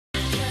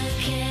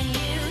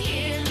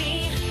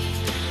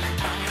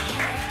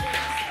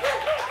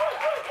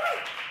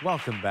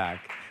Welcome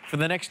back. For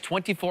the next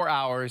 24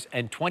 hours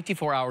and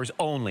 24 hours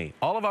only,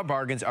 all of our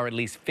bargains are at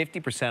least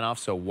 50% off,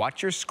 so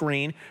watch your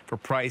screen for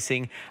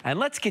pricing. And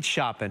let's get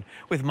shopping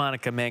with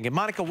Monica Mangin.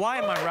 Monica, why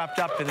am I wrapped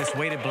up in this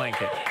weighted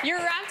blanket? You're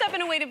wrapped up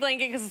in a weighted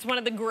blanket because it's one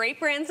of the great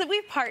brands that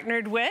we've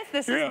partnered with.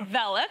 This is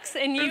Velux.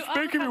 And it's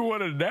making me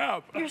want to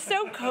nap. You're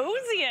so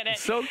cozy in it.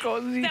 So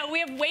cozy. So we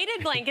have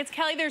weighted blankets.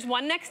 Kelly, there's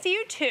one next to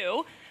you,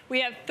 too.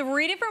 We have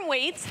 3 different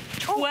weights.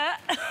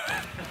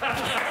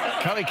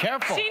 Kelly,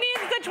 careful. She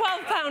needs the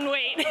 12-pound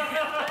weight.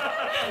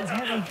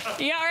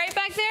 You all right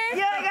back there?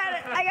 Yeah, I got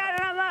it. I got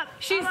it. I'm up.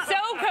 She's so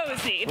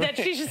cozy that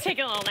she's just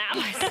taking a little nap.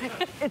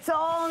 It's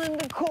all in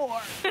the core.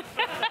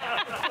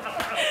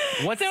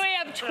 So we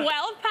have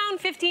 12-pound,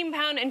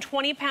 15-pound, and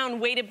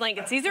 20-pound weighted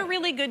blankets. These are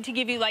really good to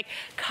give you, like,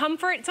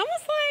 comfort. It's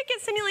almost like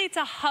it simulates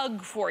a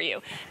hug for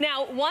you.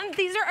 Now,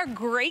 these are a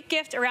great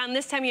gift around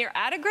this time of year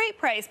at a great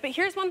price, but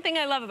here's one thing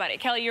I love about it.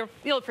 Kelly,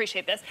 you'll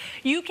appreciate this.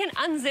 You can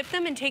unzip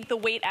them and take the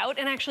weight out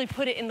and actually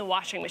put it in the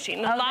washing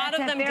machine. A lot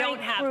of them don't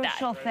have that.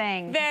 That's a very crucial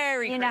thing.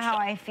 Very crucial. You know how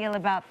I feel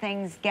about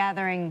things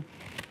gathering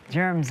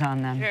germs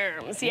on them.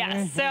 Germs,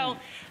 yes. So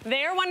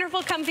they're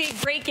wonderful, comfy,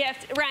 great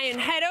gift. Ryan,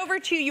 head over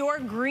to your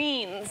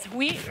greens.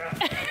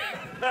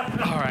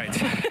 All right.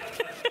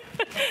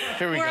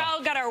 Here we go. We're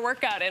all got our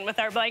workout in with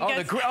our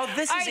blankets.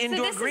 This is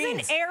indoor greens.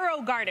 This is an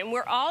aero garden.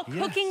 We're all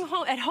cooking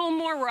at home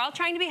more. We're all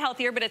trying to be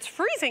healthier, but it's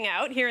freezing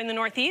out here in the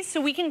Northeast, so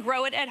we can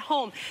grow it at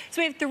home.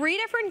 So we have 3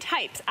 different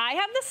types. I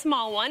have the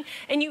small one,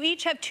 and you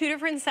each have 2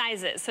 different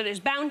sizes. So there's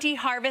Bounty,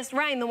 Harvest.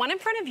 Ryan, the one in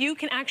front of you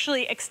can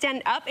actually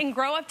extend up and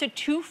grow up to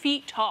 2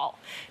 feet tall.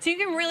 So you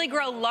can really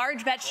grow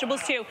large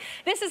vegetables too.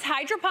 This is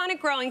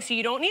hydroponic growing, so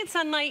you don't need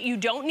sunlight, you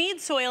don't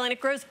need soil, and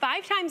it grows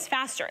 5 times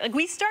faster. Like,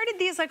 we started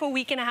these like a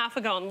week and a half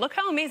ago, and look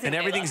how amazing and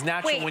everything's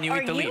natural when you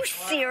eat the leaf. Are you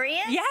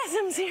serious? Yes,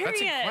 I'm serious.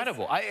 That's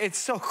incredible. It's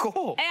so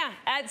cool.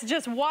 Yeah, it's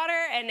just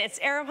water and it's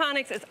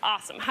aeroponics. It's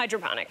awesome.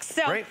 Hydroponics.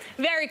 So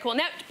very cool.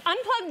 Now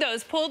unplug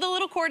those. Pull the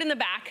little cord in the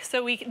back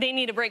so they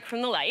need a break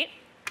from the light.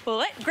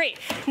 Pull it. Great.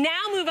 Now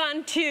move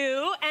on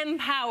to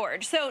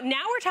Empowered. So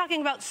now we're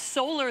talking about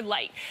solar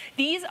light.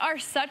 These are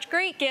such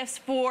great gifts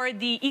for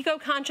the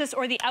eco-conscious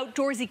or the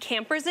outdoorsy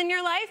campers in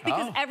your life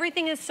because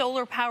everything is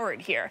solar powered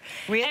here.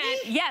 Really? And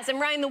yes, and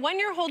Ryan, the one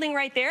you're holding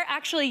right there,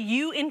 actually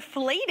you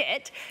inflate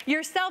it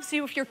yourself.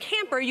 So if you're a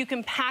camper, you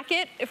can pack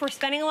it. If we're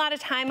spending a lot of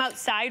time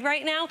outside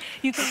right now,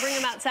 you can bring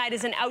them outside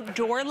as an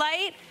outdoor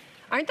light.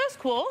 Aren't those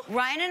cool?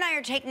 Ryan and I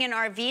are taking an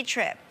RV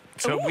trip.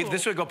 So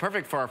this would go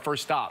perfect for our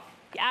first stop.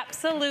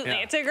 Absolutely.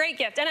 It's a great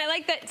gift. And I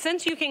like that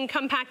since you can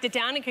compact it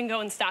down, it can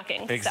go in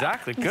stockings.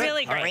 Exactly. So, good.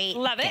 really great.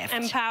 Love it. Gift.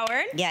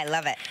 Empowered. Yeah, I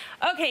love it.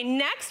 Okay,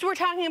 next we're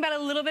talking about a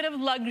little bit of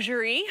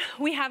luxury.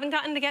 We haven't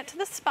gotten to get to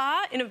the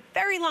spa in a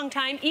very long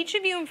time. Each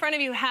of you in front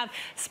of you have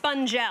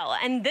Spongel.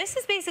 And this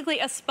is basically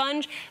a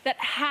sponge that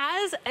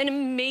has an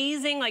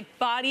amazing like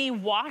body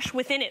wash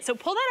within it. So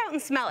pull that out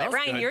and smell it.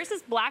 Ryan, yours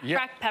is black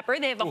cracked pepper.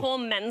 They have a whole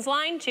men's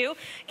line too.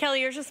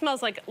 Kelly, yours just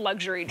smells like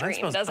luxury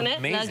dream, doesn't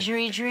it?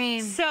 Luxury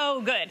dream.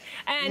 So good.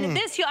 And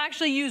this you'll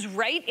actually use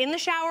right in the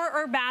shower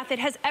or bath. It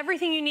has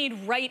everything you need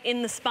right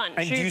in the sponge.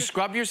 And do you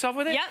scrub yourself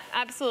with it? Yep,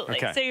 absolutely.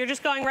 Okay. So you're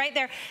just going right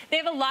there. They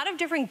have a lot of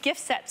different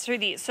gift sets for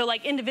these. So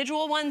like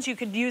individual ones you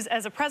could use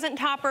as a present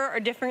topper or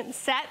different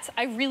sets.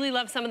 I really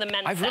love some of the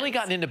men's I've really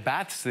scents. gotten into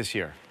baths this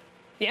year.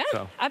 Yeah,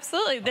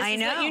 absolutely. This is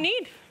what you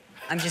need.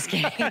 I'm just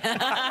kidding.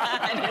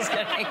 I'm just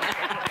kidding.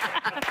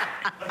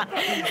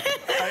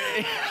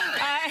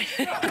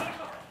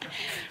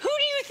 Who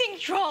do you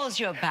think draws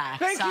your bath,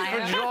 Thank you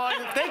for drawing.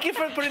 Thank you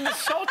for putting the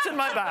salt in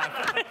my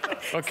bath.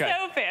 Okay.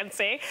 So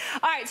fancy.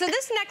 All right, so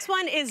this next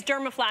one is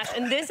Dermaflash,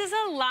 and this is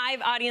a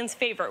live audience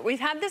favorite.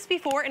 We've had this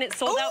before, and it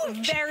sold out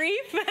very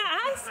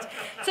fast.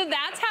 So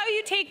that's how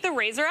you take the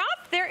razor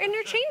off. They're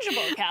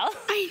interchangeable, Cal.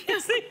 I know.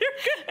 So you're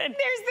good.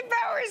 There's the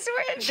power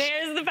switch.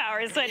 There's the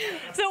power switch.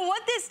 So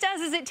what this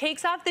does is it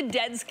takes off the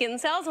dead skin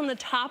cells on the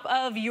top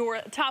of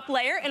your top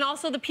layer and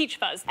also the peach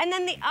fuzz. And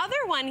then the other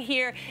one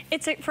here,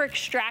 it's for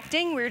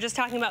extracting. We were just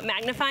talking about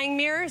magnifying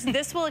mirrors.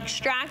 This will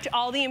extract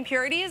all the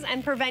impurities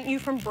and prevent you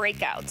from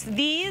breakouts.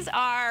 These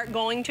are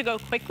going to go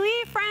quickly,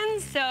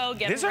 friends, so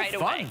get them right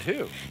away. These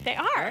are fun, too. They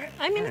are.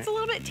 I mean, it's a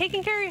little bit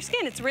taking care of your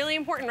skin. It's really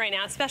important right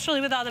now, especially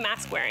with all the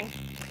mask wearing.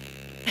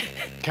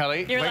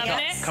 Kelly, You're wake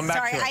loving up. it? Come back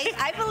Sorry, to it.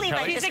 I believe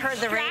I just heard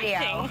the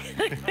radio.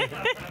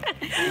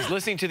 He's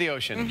listening to the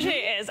ocean. She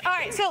is. All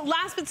right, so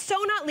last but so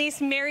not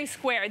least, Mary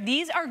Square.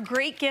 These are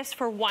great gifts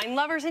for wine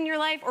lovers in your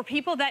life or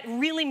people that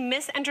really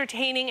miss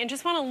entertaining and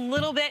just want a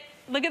little bit.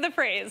 Look at the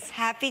phrase.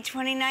 Happy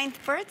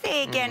 29th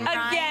birthday again,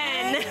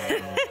 Ryan.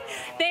 Again.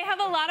 They have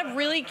a lot of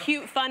really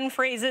cute, fun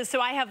phrases. So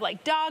I have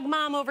like Dog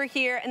Mom over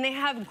here, and they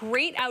have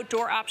great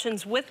outdoor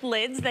options with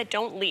lids that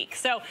don't leak.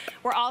 So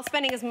we're all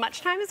spending as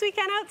much time as we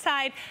can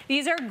outside.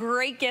 These are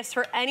great gifts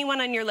for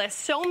anyone on your list.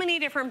 So many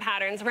different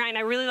patterns. Ryan,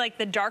 I really like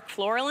the dark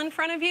floral in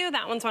front of you.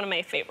 That one's one of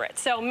my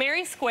favorites. So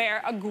Mary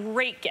Square, a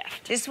great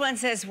gift. This one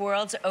says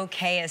world's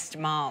okayest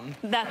mom.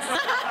 That's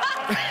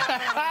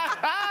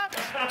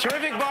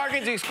Terrific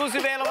bargains,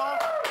 exclusive available.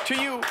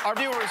 to you, our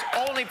viewers,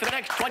 only for the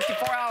next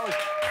 24 hours.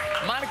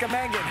 Monica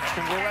Mangin.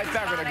 We're right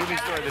back with our Goodie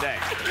Story of the Day.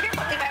 I can't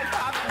believe I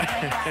popped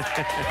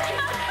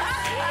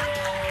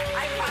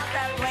I popped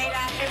that late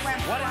out. It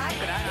went What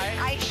happened?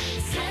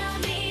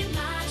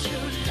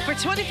 For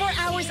 24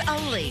 hours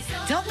only.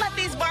 Don't let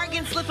these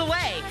bargains slip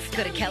away.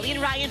 Go to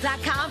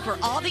KellyandRyan.com for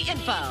all the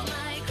info.